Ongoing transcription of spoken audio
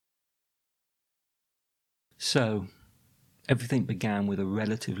So, everything began with a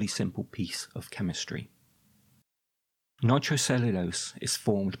relatively simple piece of chemistry. Nitrocellulose is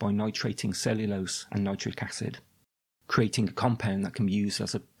formed by nitrating cellulose and nitric acid, creating a compound that can be used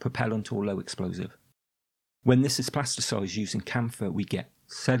as a propellant or low explosive. When this is plasticized using camphor, we get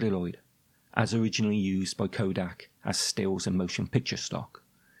celluloid, as originally used by Kodak as stills and motion picture stock.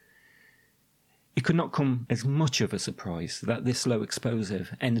 It could not come as much of a surprise that this low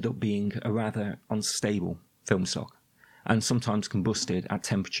explosive ended up being a rather unstable film stock, and sometimes combusted at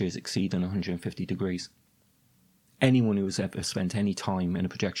temperatures exceeding 150 degrees. Anyone who has ever spent any time in a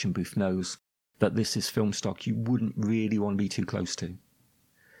projection booth knows that this is film stock you wouldn't really want to be too close to.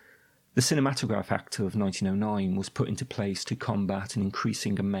 The Cinematograph Act of 1909 was put into place to combat an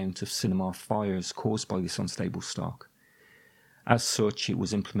increasing amount of cinema fires caused by this unstable stock. As such, it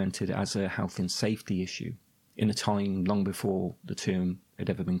was implemented as a health and safety issue, in a time long before the term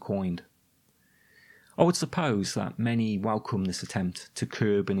had ever been coined. I would suppose that many welcome this attempt to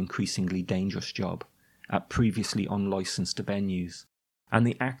curb an increasingly dangerous job at previously unlicensed venues, and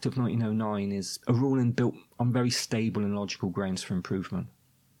the Act of 1909 is a ruling built on very stable and logical grounds for improvement.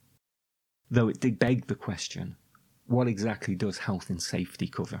 Though it did beg the question, what exactly does health and safety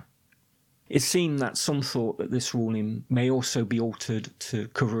cover? It seemed that some thought that this ruling may also be altered to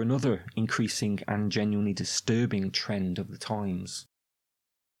cover another increasing and genuinely disturbing trend of the times.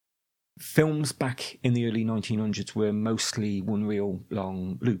 Films back in the early 1900s were mostly one-reel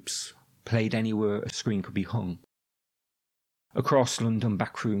long loops, played anywhere a screen could be hung. Across London,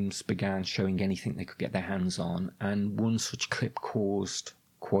 backrooms began showing anything they could get their hands on, and one such clip caused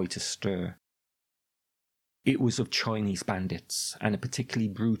quite a stir. It was of Chinese bandits and a particularly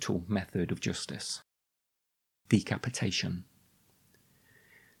brutal method of justice: decapitation.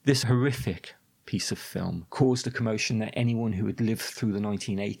 This horrific piece of film caused a commotion that anyone who had lived through the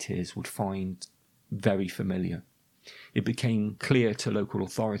 1980s would find very familiar. It became clear to local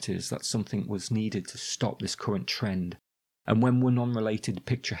authorities that something was needed to stop this current trend, and when one unrelated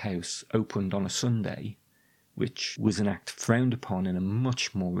picture house opened on a Sunday, which was an act frowned upon in a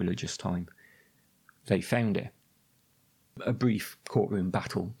much more religious time, they found it. A brief courtroom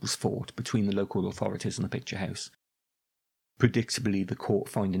battle was fought between the local authorities and the picture house, predictably the court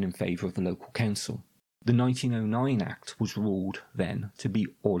finding in favour of the local council. The 1909 Act was ruled then to be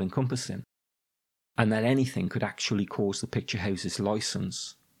all-encompassing, and that anything could actually cause the picture house's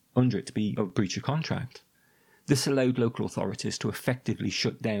licence under it to be a breach of contract. This allowed local authorities to effectively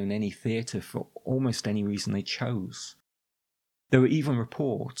shut down any theatre for almost any reason they chose. There were even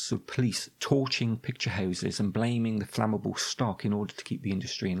reports of police torching picture houses and blaming the flammable stock in order to keep the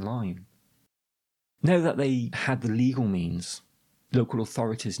industry in line. Now that they had the legal means, local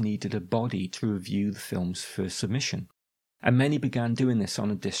authorities needed a body to review the films for submission, and many began doing this on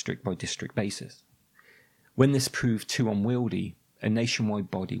a district-by-district basis. When this proved too unwieldy, a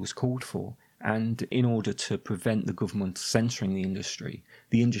nationwide body was called for, and in order to prevent the government censoring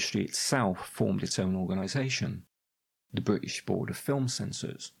the industry itself formed its own organisation, the British Board of Film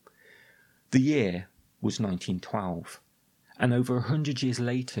Censors. The year was 1912, and over 100 years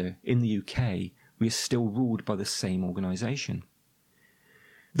later, in the UK, we are still ruled by the same organisation.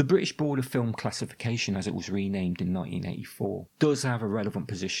 The British Board of Film Classification, as it was renamed in 1984, does have a relevant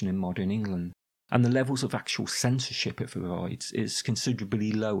position in modern England, and the levels of actual censorship it provides is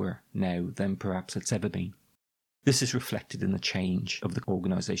considerably lower now than perhaps it's ever been. This is reflected in the change of the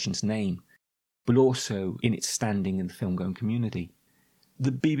organisation's name, but also in its standing in the film-going community.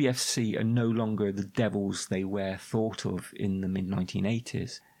 The BBFC are no longer the devils they were thought of in the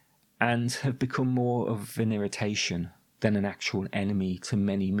mid-1980s, and have become more of an irritation than an actual enemy to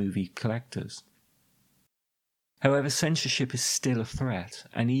many movie collectors. However, censorship is still a threat,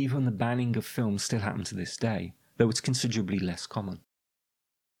 and even the banning of films still happens to this day, though it's considerably less common.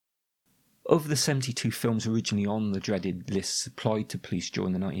 Of the 72 films originally on the dreaded list supplied to police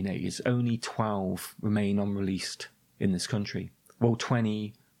during the 1980s, only 12 remain unreleased in this country, while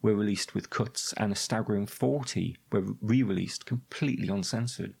 20 were released with cuts and a staggering 40 were re-released completely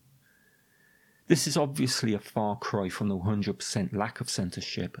uncensored. This is obviously a far cry from the 100% lack of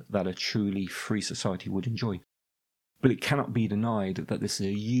censorship that a truly free society would enjoy, but it cannot be denied that this is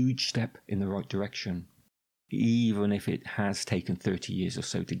a huge step in the right direction, even if it has taken 30 years or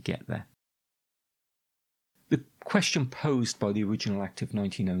so to get there. The question posed by the original Act of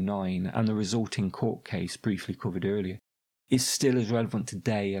 1909 and the resulting court case briefly covered earlier is still as relevant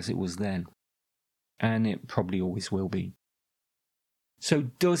today as it was then, and it probably always will be. So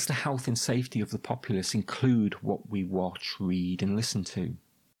does the health and safety of the populace include what we watch, read and listen to?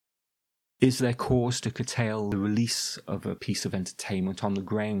 Is there cause to curtail the release of a piece of entertainment on the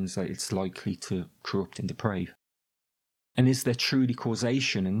grounds that it's likely to corrupt and deprave? And is there truly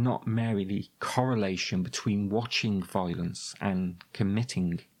causation and not merely correlation between watching violence and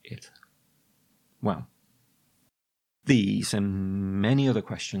committing it? Well, these and many other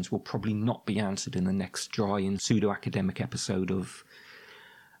questions will probably not be answered in the next dry and pseudo-academic episode of,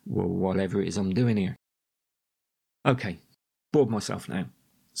 well, whatever it is I'm doing here. Okay, bored myself now,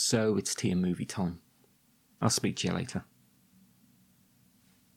 so it's tea and movie time. I'll speak to you later.